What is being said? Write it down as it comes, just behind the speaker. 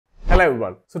Hello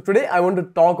everyone. So today I want to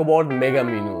talk about mega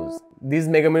menus. These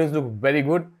mega menus look very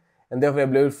good and therefore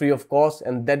available free of cost,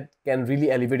 and that can really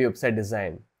elevate your website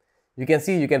design. You can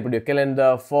see you can put your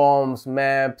calendar, forms,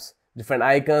 maps, different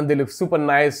icons. They look super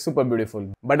nice, super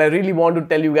beautiful. But I really want to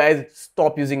tell you guys,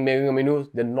 stop using mega menus.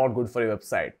 They're not good for your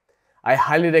website. I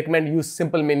highly recommend use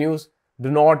simple menus. Do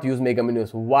not use mega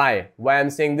menus. Why? Why I'm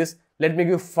saying this? Let me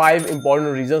give you 5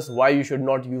 important reasons why you should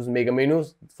not use mega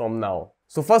menus from now.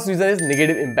 So first reason is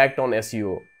negative impact on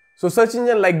SEO. So search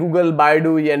engine like Google,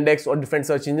 Baidu, Yandex or different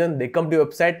search engine, they come to your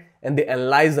website and they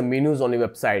analyze the menus on your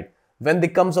website. When they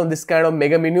comes on this kind of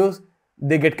mega menus,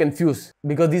 they get confused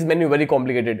because these menus are very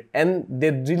complicated and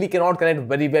they really cannot connect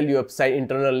very well your website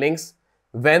internal links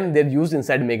when they're used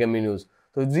inside mega menus.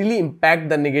 So it really impact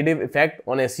the negative effect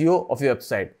on SEO of your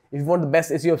website. If you want the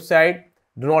best SEO website,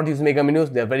 do not use mega menus.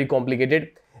 They are very complicated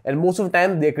and most of the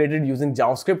time they are created using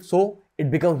JavaScript. So it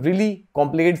becomes really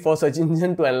complicated for search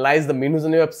engine to analyze the menus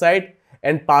on your website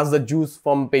and pass the juice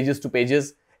from pages to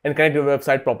pages and connect your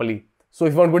website properly. So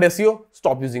if you want good SEO,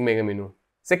 stop using mega menu.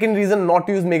 Second reason not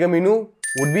to use mega menu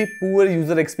would be poor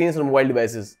user experience on mobile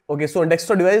devices. Okay, so on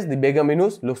desktop device, the mega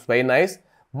menus looks very nice,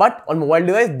 but on mobile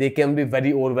device, they can be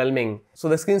very overwhelming. So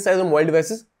the screen size on mobile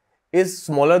devices is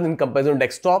smaller in comparison to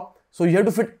desktop. So you have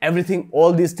to fit everything,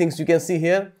 all these things you can see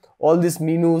here, all these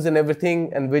menus and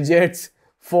everything and widgets,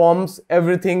 forms,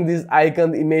 everything, these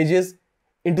icons, images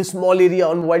into small area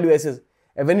on mobile devices.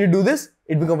 And when you do this,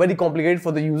 it becomes very complicated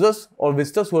for the users or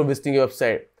visitors who are visiting your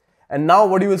website. And now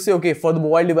what you will say, okay, for the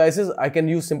mobile devices, I can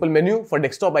use simple menu. For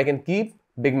desktop, I can keep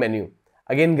big menu.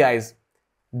 Again, guys,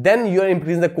 then you are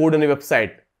increasing the code on your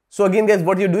website. So again, guys,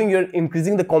 what you're doing, you're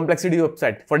increasing the complexity of your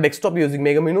website. For desktop, you're using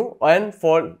mega menu, and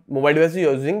for mobile devices,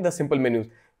 you're using the simple menus,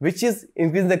 which is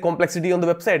increasing the complexity on the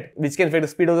website, which can affect the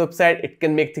speed of the website. It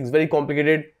can make things very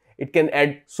complicated. It can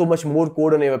add so much more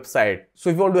code on your website. So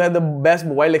if you want to have the best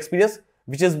mobile experience,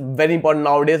 which is very important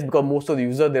nowadays because most of the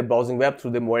users, they're browsing web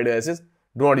through their mobile devices,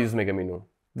 do not use mega menu.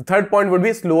 The third point would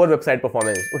be slower website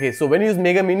performance. Okay, so when you use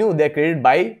mega menu, they're created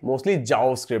by mostly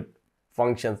JavaScript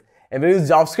functions. And when you use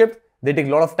JavaScript, they take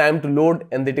a lot of time to load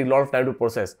and they take a lot of time to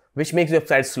process, which makes your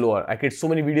website slower. I create so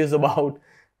many videos about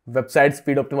website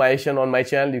speed optimization on my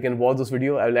channel. You can watch this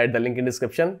video. I will add the link in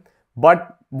description.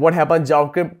 But what happens,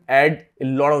 JavaScript add a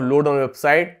lot of load on your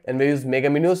website, and when you use mega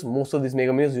menus, most of these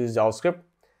mega menus use JavaScript.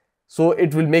 So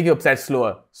it will make your website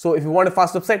slower. So if you want a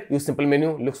fast website, use simple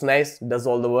menu, looks nice, does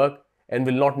all the work and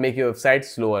will not make your website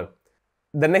slower.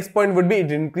 The next point would be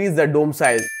it increase the DOM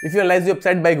size. If you analyze your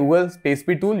website by Google's page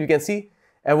speed tool, you can see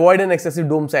avoid an excessive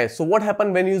DOM size. So what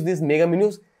happens when you use these mega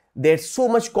menus? There's so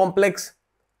much complex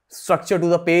structure to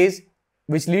the page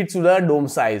which leads to the DOM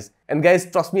size. And guys,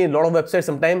 trust me, a lot of websites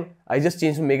sometimes I just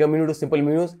change from mega menu to simple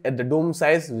menus and the DOM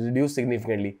size reduced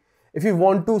significantly. If you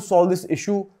want to solve this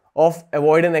issue of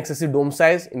avoid an excessive DOM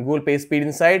size in Google page speed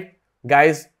inside,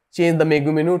 guys, change the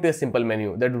mega menu to a simple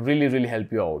menu. That will really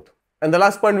help you out. And the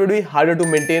last point would be harder to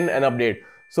maintain and update.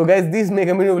 So guys, these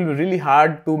mega menu will be really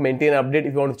hard to maintain and update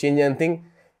if you want to change anything.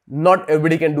 Not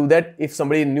everybody can do that. If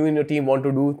somebody new in your team want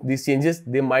to do these changes,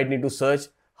 they might need to search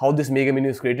how this mega menu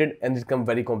is created and it becomes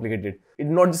very complicated. It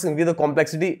not just increase the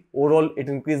complexity, overall it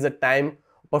increases the time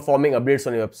performing updates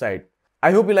on your website.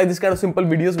 I hope you like this kind of simple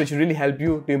videos which really help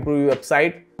you to improve your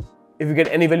website. If you get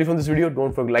any value from this video,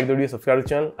 don't forget to like the video, subscribe to the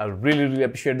channel. I really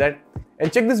appreciate that.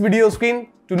 And check this video on screen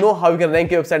to know how you can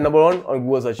rank your website #1 on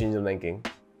Google search engine ranking.